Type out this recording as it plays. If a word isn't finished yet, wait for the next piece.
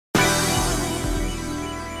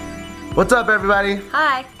What's up, everybody?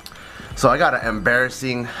 Hi. So I got an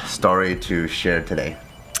embarrassing story to share today.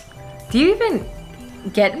 Do you even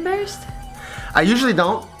get embarrassed? I usually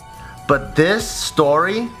don't, but this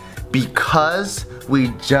story, because we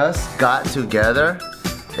just got together,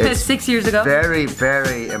 it's 6 years ago. Very,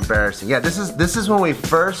 very embarrassing. Yeah, this is when we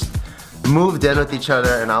first moved in with each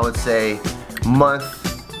other, and I would say month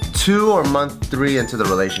 2 or month 3 into the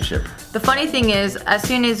relationship. The funny thing is, as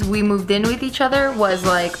soon as we moved in with each other was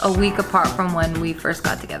like a week apart from when we first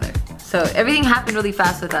got together. So everything happened really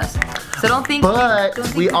fast with us. So don't think. But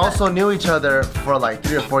we also knew each other for like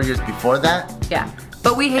 3 or 4 years before that. Yeah.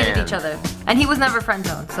 But we hated each other. And he was never friend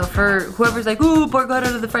zoned. So for whoever's like, ooh, Bart got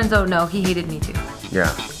out of the friend zone, no, he hated me too.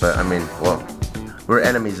 Yeah, but I mean, well, we're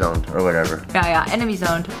enemy zoned or whatever. Yeah, enemy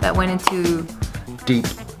zoned that went into deep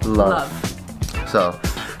love. So,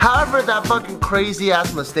 however that fucking crazy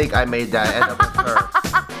ass mistake I made that I ended up with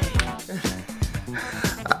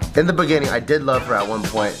her. In the beginning, I did love her at one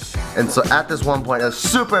point. And so at this one point, it was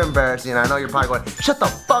super embarrassing. I know you're probably going, shut the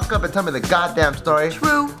fuck up and tell me the goddamn story.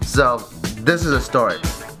 True. So, this is a story.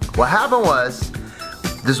 What happened was,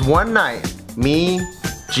 this one night, me,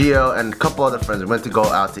 Gio, and a couple other friends, we went to go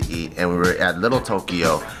out to eat, and we were at Little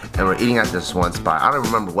Tokyo, and we were eating at this one spot. I don't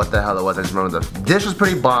remember what the hell it was. I just remember the dish was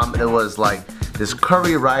pretty bomb. It was like this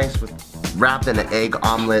curry rice wrapped in an egg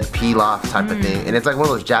omelet, pilaf type of thing, and it's like one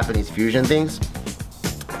of those Japanese fusion things.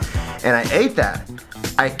 And I ate that.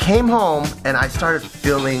 I came home and I started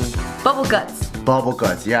feeling bubble guts. Bubble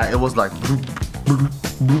guts, yeah. It was like,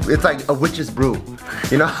 it's like a witch's brew.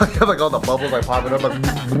 You know, you have like all the bubbles like popping up, like,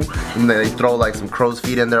 and then they throw like some crow's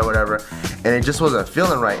feet in there or whatever. And it just wasn't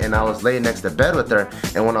feeling right. And I was laying next to bed with her,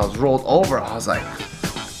 and when I was rolled over, I was like,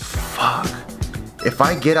 fuck. If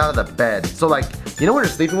I get out of the bed, so like, you know when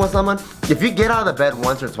you're sleeping with someone, if you get out of the bed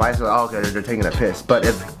once or twice, you're like, oh, okay, they're taking a piss. But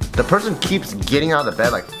if the person keeps getting out of the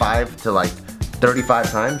bed like 5 to like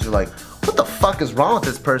 35 times, you're like, what the fuck is wrong with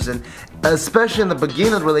this person? Especially in the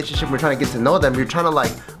beginning of the relationship, we're trying to get to know them. You're trying to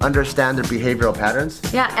like understand their behavioral patterns.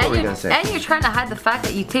 Yeah, and you're trying to hide the fact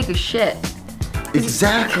that you take a shit.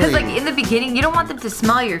 Exactly. Because like in the beginning, you don't want them to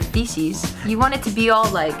smell your feces. You want it to be all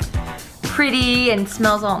like pretty and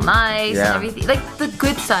smells all nice and everything. Like the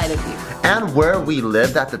good side of you. And where we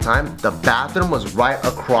lived at the time, the bathroom was right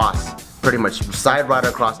across, pretty much side right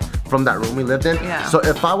across from that room we lived in. Yeah. So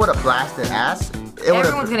if I would have blasted ass,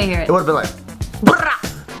 everyone's gonna hear it. It would have been like,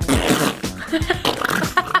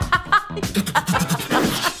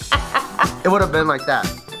 it would have been like that.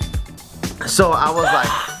 So I was like,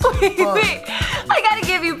 wait, I gotta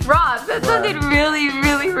give you props. That sounded really,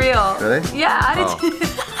 really real. Really? Yeah, how did you?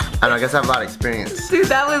 I don't know, I guess I have a lot of experience. Dude,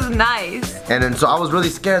 that was nice. And then so I was really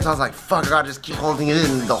scared, so I was like, fuck, I gotta just keep holding it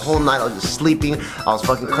in. The whole night I was just sleeping. I was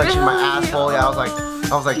fucking clenching my asshole. Yeah, I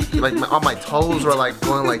was like all my toes were like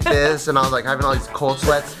going like this, and I was like having all these cold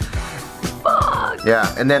sweats. Fuck.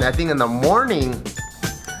 Yeah, and then I think in the morning,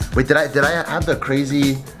 wait, did I have the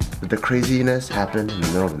craziness happen in the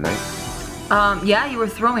middle of the night? Yeah, you were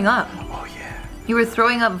throwing up. Oh yeah. You were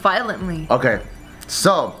throwing up violently. Okay,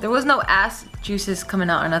 so there was no ass juices coming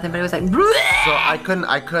out or nothing, but it was like. So I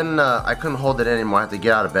couldn't hold it anymore. I had to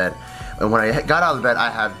get out of bed. And when I got out of bed,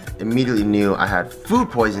 I immediately knew I had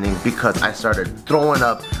food poisoning because I started throwing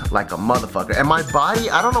up like a motherfucker. And my body,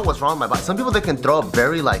 I don't know what's wrong with my body. Some people, they can throw up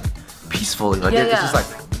very like peacefully. Like it's just like.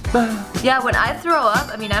 Yeah, when I throw up,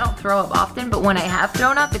 I mean, I don't throw up often, but when I have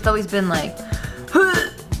thrown up, it's always been like,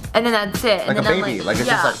 and then that's it. And like then a baby, like it's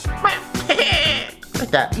just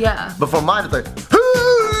like that. Yeah. But for mine, it's like,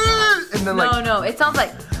 and then like. No, it sounds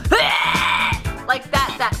like that.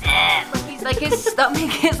 Like his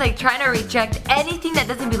stomach is like trying to reject anything that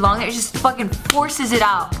doesn't belong there. It just fucking forces it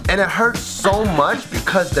out. And it hurts so much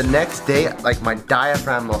because the next day, like my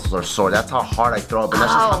diaphragm muscles are sore. That's how hard I throw up. And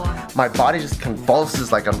that's just how my body just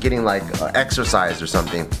convulses like I'm getting like exercised or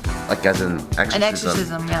something. Like as in exorcism. An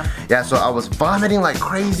exorcism, yeah. Yeah, so I was vomiting like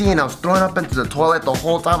crazy and I was throwing up into the toilet the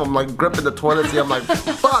whole time. I'm like gripping the toilet seat. I'm like,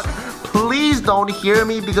 fuck, please don't hear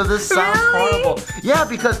me because this sounds horrible. Yeah,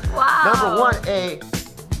 because number one,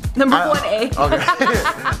 Number 1A. Okay.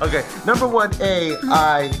 Okay. Number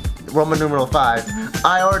 1A, Roman numeral 5.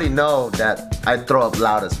 I already know that I throw up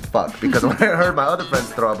loud as fuck because when I heard my other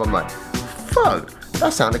friends throw up, I'm like, fuck,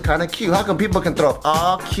 that sounded kind of cute. How come people can throw up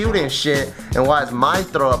all cute and shit, and why is my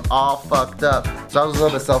throw up all fucked up? So I was a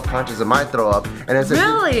little bit self-conscious of my throw up. And then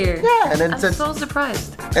really? Yeah. And then I'm so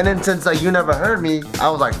surprised. And then since like you never heard me, I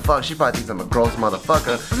was like, fuck, she probably thinks I'm a gross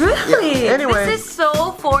motherfucker. Really? Yeah. Anyway. This is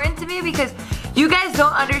so foreign to me because you guys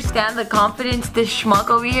don't understand the confidence this schmuck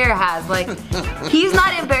over here has. Like, he's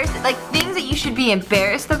not embarrassed. Like, things that you should be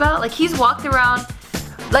embarrassed about. Like, he's walked around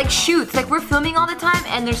like shoots, like we're filming all the time,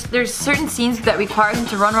 and there's certain scenes that require him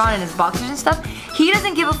to run around in his boxers and stuff. He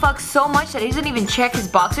doesn't give a fuck so much that he doesn't even check his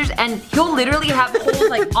boxers, and he'll literally have holes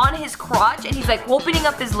like on his crotch, and he's like opening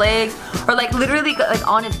up his legs, or like literally like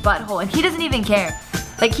on his butthole, and he doesn't even care.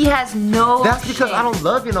 Like he has no. That's because shame. I don't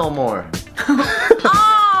love you no more.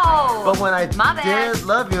 Oh. But when I did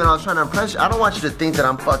love you and I was trying to impress you, I don't want you to think that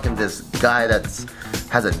I'm fucking this guy that's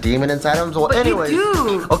has a demon inside him. So, well, anyways, you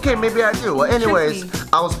do. Okay, maybe I do. Well, anyways,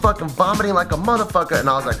 I was fucking vomiting like a motherfucker, and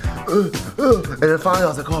I was like, and then finally I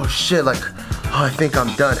was like, oh shit, like, oh, I think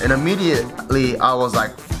I'm done. And immediately I was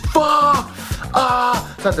like, fuck. So I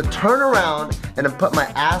had to turn around and then put my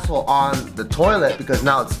asshole on the toilet because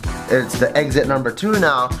now it's the exit number 2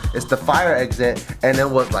 now. It's the fire exit, and it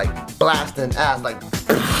was like blasting ass, like.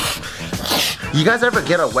 You guys ever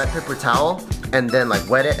get a wet paper towel and then like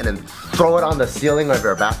wet it and then throw it on the ceiling of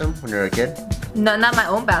your bathroom when you were a kid? No, not my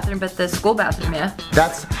own bathroom, but the school bathroom, yeah.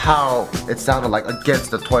 That's how it sounded like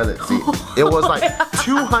against the toilet seat. It was like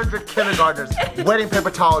 200 kindergartners wetting paper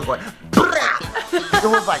towels going. It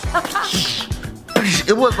was like.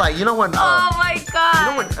 It was like, you know when. Oh my god. You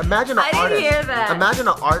know when? Imagine an I didn't artist. hear that. Imagine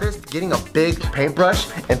an artist getting a big paintbrush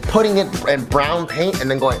and putting it in brown paint and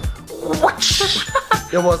then going. Whoosh.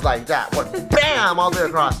 It was like that, what, bam, all the way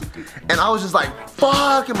across. And I was just like,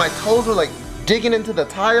 fuck, and my toes were like digging into the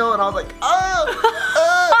tile, and I was like,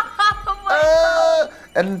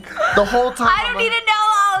 and the whole time. I don't need to know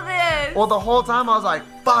all this. Well, the whole time I was like,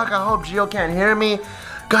 fuck, I hope Gio can't hear me.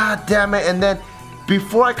 God damn it. And then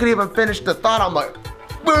before I could even finish the thought, I'm like,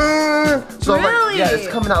 so really? Like, yeah, it's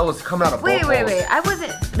coming out. It was coming out of both holes. Wait. I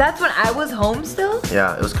wasn't. That's when I was home still.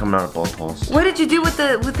 Yeah, it was coming out of both holes. What did you do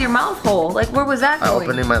with your mouth hole? Like, where was that going? I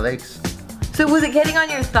opened in my legs. So was it getting on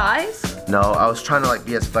your thighs? No, I was trying to like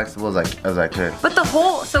be as flexible as I could. But the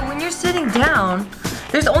hole. So when you're sitting down,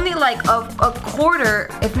 there's only like a quarter,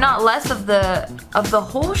 if not less, of the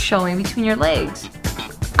hole showing between your legs.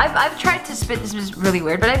 I've tried to spit, this is really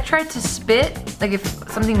weird, but I've tried to spit, like if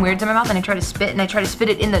something weird's in my mouth and I try to spit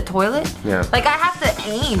it in the toilet. Yeah. Like I have to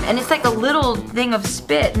aim, and it's like a little thing of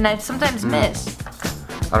spit, and I sometimes miss.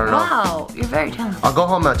 I don't know. Wow, you're very talented. I'll go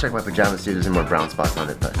home and check my pajamas, see if there's any more brown spots on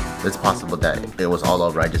it, but it's possible that it was all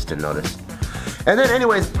over, I just didn't notice. And then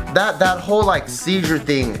anyways, that whole like seizure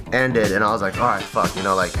thing ended, and I was like, alright, fuck, you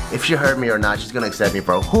know, like if she heard me or not, she's gonna accept me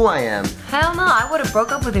for who I am. Hell no, I would have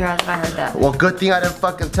broke up with her if I heard that. Well, good thing I didn't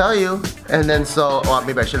fucking tell you. And then so, well,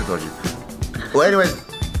 maybe I should have told you. Well, anyways,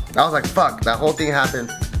 I was like, fuck, that whole thing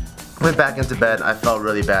happened. Went back into bed, I felt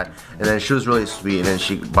really bad. And then she was really sweet, and then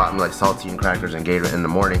she bought me like saltine crackers and gave it in the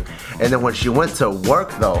morning. And then when she went to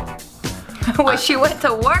work though. She went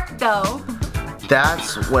to work though.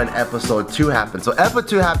 That's when episode 2 happened. So episode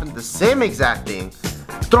 2 happened the same exact thing,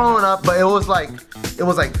 throwing up, but it was like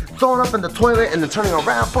throwing up in the toilet and then turning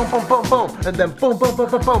around, boom, boom, boom, boom, and then boom, boom, boom,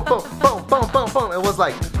 boom, boom, boom, boom, boom, boom, boom. It was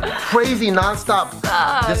like crazy nonstop.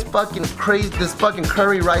 This fucking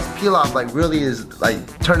curry rice pilaf like really is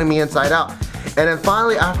like turning me inside out. And then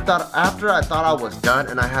finally, after I thought I was done,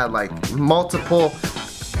 and I had like multiple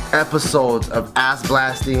episodes of ass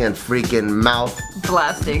blasting and freaking mouth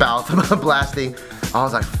blasting, I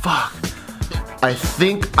was like, fuck, I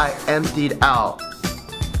think I emptied out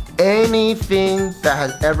anything that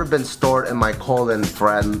has ever been stored in my colon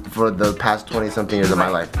for the past 20-something years of my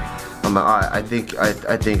life. I'm like, alright,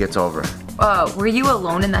 I think it's over. Were you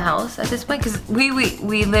alone in the house at this point? Because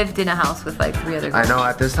we lived in a house with like 3 other girls. I know,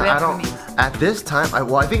 at this time,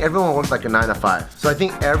 I think everyone worked like a 9 to 5. So I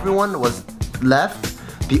think everyone was left.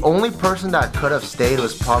 The only person that could have stayed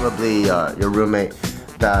was probably your roommate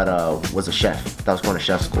that was a chef, that was going to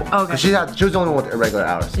chef school. Okay. She was the only one with irregular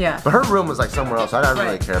hours. Yeah. But her room was like somewhere else, so I didn't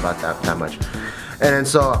really care about that much. And then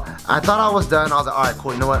so I thought I was done. I was like, alright,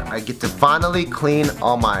 cool, you know what? I get to finally clean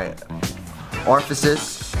all my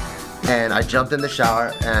orifices. And I jumped in the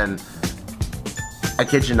shower, and I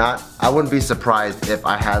kid you not, I wouldn't be surprised if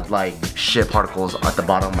I had like shit particles at the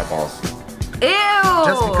bottom of my balls. Ew!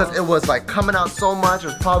 Just because it was like coming out so much, it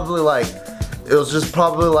was just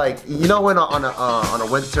probably like, you know when on a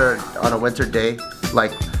winter day,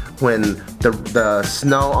 like when the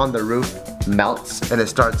snow on the roof melts and it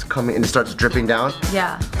starts dripping down.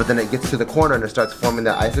 Yeah. But then it gets to the corner and it starts forming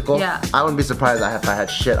that icicle. Yeah. I wouldn't be surprised if I had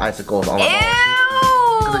shit icicles on my balls. Ew!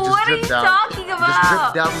 What are you talking about? It just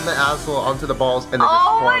dripped down from the asshole onto the balls and it just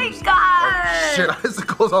forms. Oh my god! Shit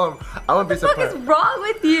icicles on them. I wouldn't be surprised. What the fuck is wrong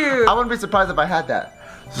with you? I wouldn't be surprised if I had that.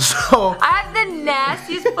 So I have the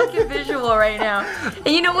nastiest fucking visual right now.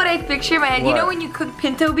 And you know what I picture in my head? What? You know when you cook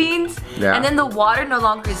pinto beans? Yeah. And then the water no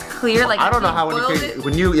longer is clear, like I don't know how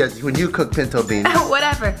when you when you cook pinto beans.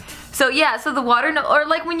 Whatever. So yeah, so the water, or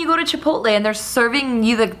like when you go to Chipotle and they're serving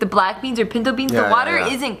you the black beans or pinto beans, the water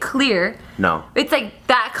isn't clear. No. It's like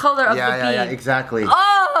that color of the bean. Yeah, exactly.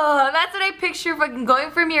 Oh, that's what I picture fucking going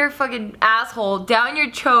from your fucking asshole down your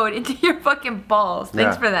chode into your fucking balls.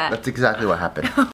 Thanks for that. That's exactly what happened.